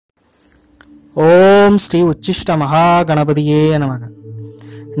ஓம் ஸ்ரீ உச்சிஷ்ட மகா கணபதியே நமக.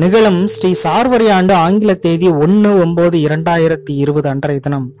 நிகழும் ஸ்ரீ சார்வரி ஆண்டு ஆங்கில தேதி 1/9/2020 அன்றைய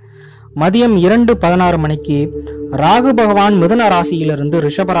தினம் மதியம் 2:16 மணிக்கு ராகு பகவான் மிதுன ராசியிலிருந்து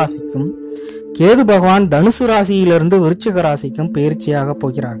ரிஷப ராசிக்கும், கேது பகவான் தனுசு ராசியிலிருந்து விருச்சிக ராசிக்கும் பயிற்சியாக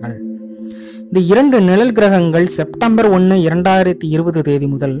போகிறார்கள். இந்த இரண்டு நிழல் கிரகங்கள் செப்டம்பர் 1, 2020 தேதி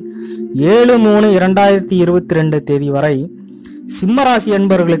முதல் 7/3/2022 தேதி வரை சிம்ம ராசி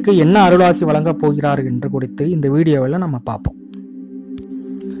என்பவர்களுக்கு என்ன அருளாசி வழங்க போகிறார்கள் என்று குறித்து இந்த வீடியோவில் நம்ம பார்ப்போம்.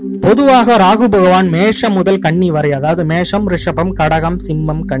 பொதுவாக ராகு பகவான் மேஷம் முதல் கன்னி வரை, அதாவது மேஷம், ரிஷபம், கடகம்,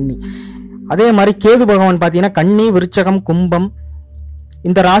 சிம்மம், கன்னி. அதே மாதிரி கேது பகவான் பார்த்தீங்கன்னா கன்னி, விருச்சகம், கும்பம்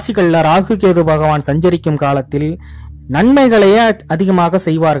இந்த ராசிகள்ல ராகு கேது பகவான் சஞ்சரிக்கும் காலத்தில் நன்மைகளையே அதிகமாக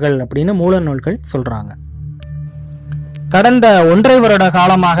செய்வார்கள் அப்படின்னு மூல நூல்கள் சொல்றாங்க. கடந்த 1.5 வருட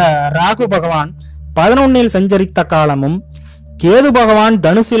காலமாக ராகு பகவான் 11 சஞ்சரித்த காலமும், கேது பகவான்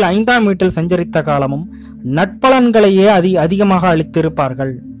தனுசில் 5ஆம் வீட்டில் சஞ்சரித்த காலமும் நட்பலன்களையே அதிகமாக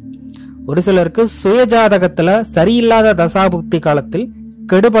அளித்திருப்பார்கள். ஒரு சிலருக்கு சுயஜாதகத்துல சரியில்லாத தசாபுக்தி காலத்தில்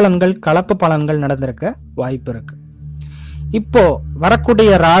கெடுபலன்கள், கலப்பு பலன்கள் நடந்திருக்க வாய்ப்பு இருக்கு. இப்போ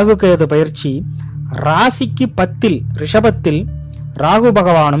வரக்கூடிய ராகு கேது பயிற்சி ராசிக்கு 10 ரிஷபத்தில் ராகு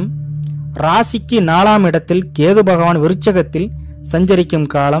பகவானும், ராசிக்கு 4ஆம் இடத்தில் கேது பகவான் விருச்சகத்தில்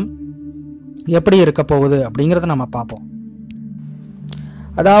சஞ்சரிக்கும் காலம் எப்படி இருக்க போகுது அப்படிங்கறத நம்ம பார்ப்போம்.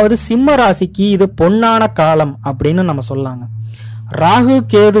 அதாவது சிம்ம ராசிக்கு இது பொன்னான காலம் அப்படின்னு நம்ம சொல்லாங்க. ராகு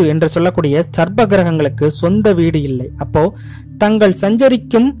கேது என்று சொல்லக்கூடிய சர்ப்ப கிரகங்களுக்கு சொந்த வீடு இல்லை. அப்போ தங்கள்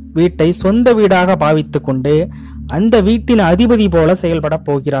சஞ்சரிக்கும் வீட்டை சொந்த வீடாக பாவித்து கொண்டு அந்த வீட்டின் அதிபதி போல செயல்பட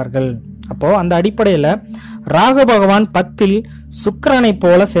போகிறார்கள். அப்போ அந்த அடிப்படையில ராகு பகவான் 10 சுக்கிரனை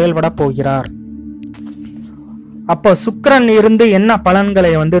போல செயல்பட போகிறார். அப்போ சுக்கிரன் இருந்து என்ன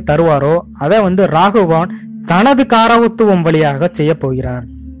பலன்களை தருவாரோ அதை ராகு பகவான் தனது காரகத்துவம் வழியாக செய்ய போகிறார்.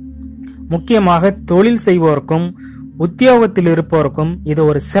 முக்கியமாக தொழில் செய்வோருக்கும் உத்தியோகத்தில் இருப்பவருக்கும் இது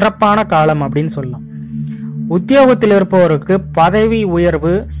ஒரு சிறப்பான காலம் அப்படின்னு சொல்லலாம். உத்தியோகத்தில் இருப்பவருக்கு பதவி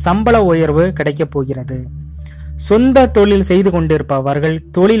உயர்வு, சம்பள உயர்வு கிடைக்க போகிறது. சொந்த தொழில் செய்து கொண்டிருப்பவர்கள்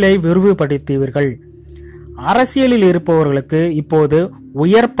தொழிலை விரிவுபடுத்துவீர்கள். அரசியலில் இருப்பவர்களுக்கு இப்போது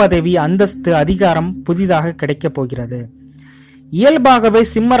உயர் பதவி, அந்தஸ்து, அதிகாரம் புதிதாக கிடைக்க போகிறது. இயல்பாகவே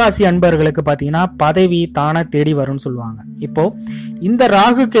சிம்மராசி அன்பர்களுக்கு பாத்தீங்கன்னா பதவி தானா தேடி வரும்னு சொல்லுவாங்க. இப்போ இந்த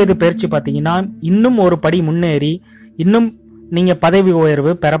ராகு கேது பயிற்சி பாத்தீங்கன்னா இன்னும் ஒரு படி முன்னேறி இன்னும் நீங்க பதவி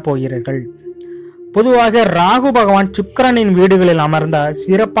உயர்வு பெறப்போகிறீர்கள். பொதுவாக ராகு பகவான் சுக்கிரனின் வீடுகளில் அமர்ந்த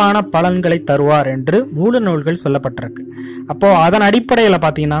சிறப்பான பலன்களை தருவார் என்று மூல நூல்கள் சொல்லப்பட்டிருக்கு. அப்போ அதன் அடிப்படையில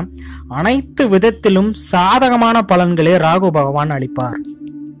பாத்தீங்கன்னா அனைத்து விதத்திலும் சாதகமான பலன்களை ராகு பகவான் அளிப்பார்.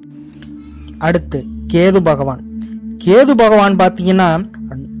 அடுத்து கேது பகவான். கேது பகவான் பாத்தீங்கன்னா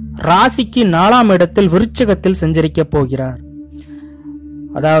ராசிக்கு 4ஆம் இடத்தில் விருச்சகத்தில் சஞ்சரிக்க போகிறார்.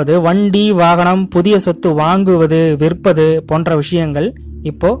 அதாவது வண்டி, வாகனம், புதிய சொத்து வாங்குவது, விற்பது போன்ற விஷயங்கள்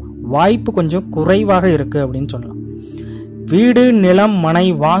இப்போ வாய்ப்பு கொஞ்சம் குறைவாக இருக்கு அப்படின்னு சொல்லலாம். வீடு, நிலம், மனை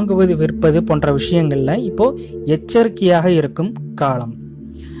வாங்குவது, விற்பது போன்ற விஷயங்கள்ல இப்போ எச்சரிக்கையாக இருக்கும் காலம்.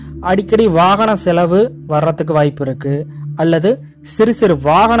 அடிக்கடி வாகன செலவு வர்றதுக்கு வாய்ப்பு இருக்கு, அல்லது சிறு சிறு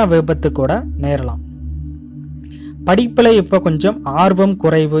வாகன விபத்து கூட நேரலாம். படிப்புல இப்ப கொஞ்சம் ஆர்வம்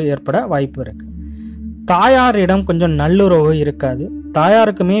குறைவு ஏற்பட வாய்ப்பு இருக்கு. தாயாரிடம் கொஞ்சம் நல்லுறவு இருக்காது.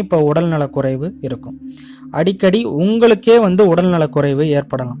 தாயாருக்குமே இப்ப உடல்நல குறைவு இருக்கும். அடிக்கடி உங்களுக்கே உடல்நல குறைவு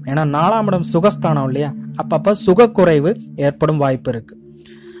ஏற்படலாம். ஏன்னா 4ஆம் இடம் சுகஸ்தானம் இல்லையா, அப்பப்ப சுகக்குறைவு ஏற்படும் வாய்ப்பு இருக்கு.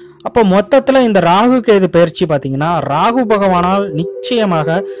 அப்போ மொத்தத்துல இந்த ராகு கேது பயிற்சி பாத்தீங்கன்னா ராகு பகவானால்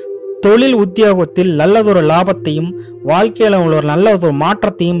நிச்சயமாக தொழில் உத்தியோகத்தில் நல்லதொரு லாபத்தையும் வாழ்க்கையில உள்ள ஒரு நல்லதொரு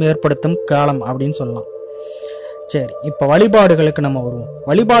மாற்றத்தையும் ஏற்படுத்தும் காலம் அப்படின்னு சொல்லலாம். சரி, இப்ப வழிபாடுகளுக்கு நம்ம வருவோம்.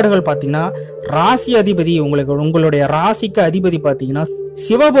 வழிபாடுகள் பாத்தீங்கன்னா ராசி அதிபதி உங்களுடைய ராசிக்கு அதிபதி பாத்தீங்கன்னா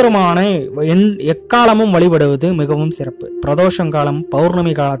சிவபெருமானை எக்காலமும் வழிபடுவது மிகவும் சிறப்பு. பிரதோஷம் காலம்,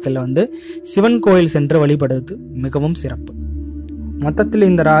 பௌர்ணமி காலத்துல சிவன் கோயில் சென்று வழிபடுவது மிகவும் சிறப்பு. மொத்தத்தில்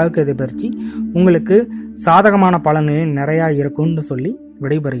இந்த ராகு கேது பயிற்சி உங்களுக்கு சாதகமான பலன்கள் நிறைய இருக்கும்னு சொல்லி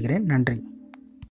விடைபெறுகிறேன். நன்றி.